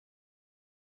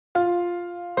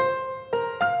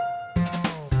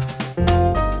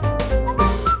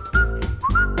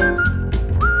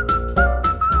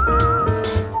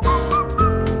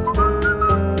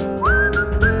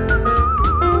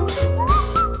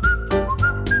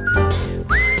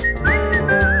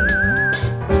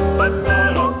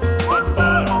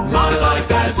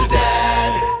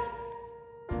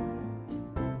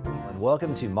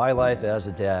Welcome to My Life as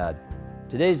a Dad.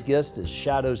 Today's guest is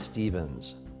Shadoe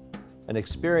Stevens, an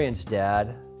experienced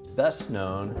dad, best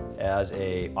known as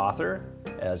an author,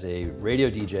 as a radio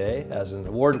DJ, as an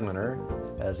award winner,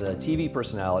 as a TV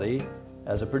personality,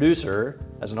 as a producer,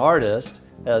 as an artist,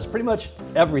 as pretty much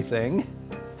everything.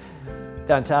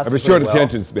 Fantastic. I have a short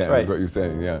attention span, right. Is what you're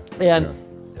saying, yeah.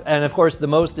 And of course, the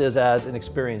most is as an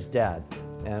experienced dad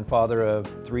and father of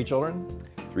 3 children.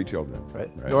 3 children.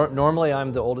 Right. Normally,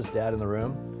 I'm the oldest dad in the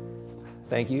room.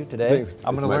 Thank you today.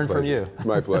 I'm going to learn from you. It's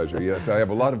my pleasure. Yes, I have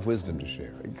a lot of wisdom to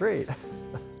share. Great.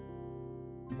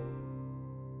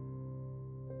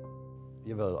 You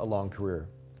have a long career,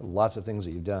 lots of things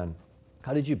that you've done.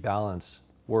 How did you balance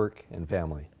work and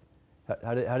family?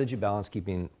 How did you balance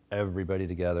keeping everybody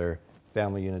together,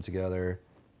 family unit together,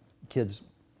 kids,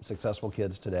 successful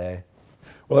kids today?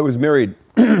 Well, I was married,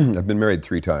 I've been married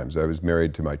 3 times. I was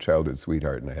married to my childhood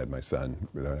sweetheart, and I had my son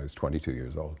when I was 22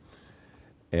 years old.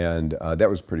 And that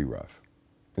was pretty rough.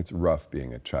 It's rough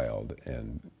being a child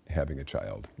and having a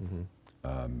child.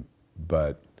 Mm-hmm.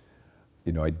 But,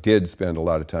 you know, I did spend a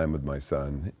lot of time with my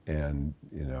son, and,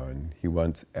 you know, and he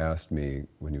once asked me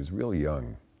when he was real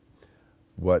young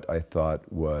what I thought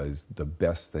was the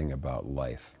best thing about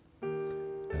life.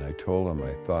 And I told him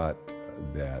I thought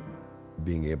that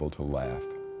being able to laugh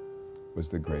was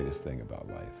the greatest thing about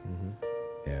life.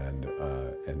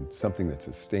 Mm-hmm. And something that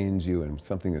sustains you, and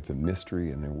something that's a mystery,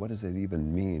 and what does it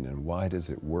even mean, and why does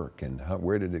it work, and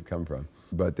where did it come from?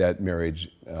 But that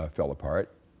marriage fell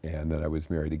apart, and then I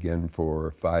was married again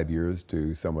for 5 years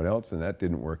to someone else, and that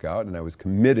didn't work out, and I was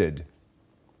committed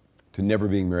to never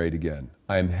being married again.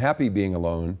 I am happy being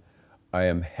alone. I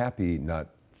am happy not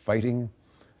fighting.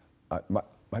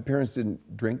 My parents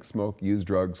didn't drink, smoke, use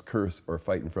drugs, curse, or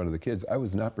fight in front of the kids. I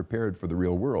was not prepared for the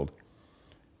real world.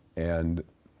 And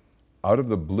out of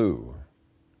the blue,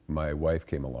 my wife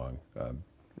came along,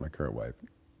 my current wife,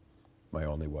 my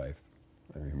only wife.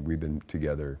 I mean, we've been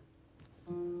together,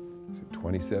 is it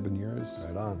 27 years?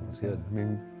 Right on, that's good. I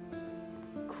mean,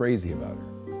 crazy about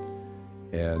her.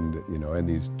 And, you know, and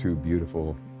these 2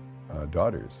 beautiful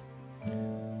daughters.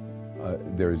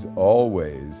 There's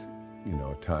always, you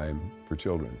know, time for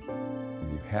children.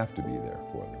 And you have to be there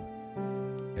for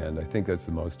them. And I think that's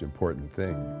the most important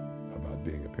thing about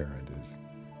being a parent is,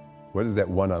 what is that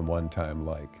one-on-one time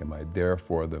like? Am I there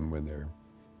for them when they're,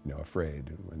 you know, afraid,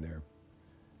 and when they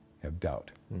have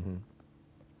doubt? Mm-hmm.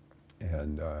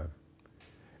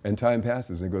 And time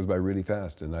passes, and it goes by really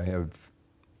fast, and I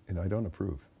don't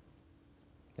approve.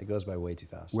 It goes by way too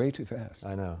fast. Way too fast.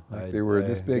 I know. Like they were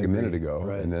this big a minute ago,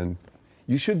 right. And then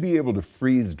you should be able to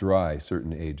freeze dry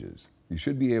certain ages. You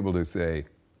should be able to say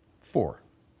 4.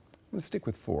 I'm going to stick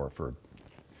with 4 for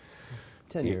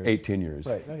 10 years. 18 years.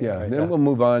 Right. Okay, yeah, right. and then we'll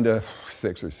move on to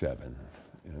 6 or 7.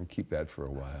 You know, keep that for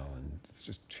a while and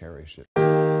just cherish it.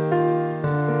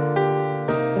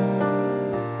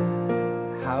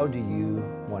 How do you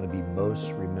want to be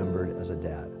most remembered as a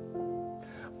dad?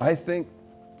 I think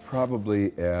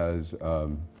probably as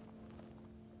an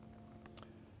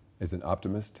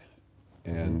optimist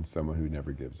and someone who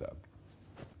never gives up.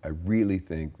 I really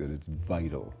think that it's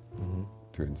vital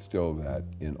to instill that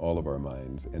in all of our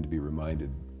minds and to be reminded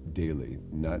daily,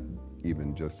 not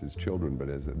even just as children, but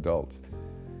as adults,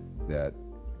 that,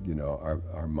 you know,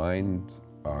 our minds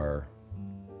are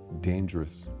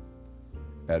dangerous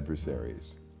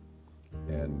adversaries,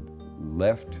 and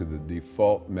left to the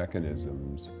default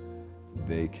mechanisms,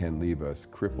 they can leave us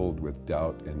crippled with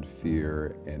doubt and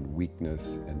fear and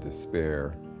weakness and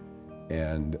despair,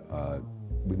 and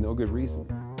with no good reason.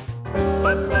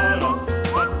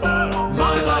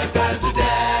 My Life as a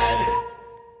Dad.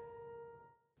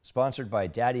 Sponsored by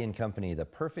Daddy & Company, the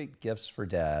perfect gifts for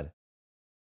dad.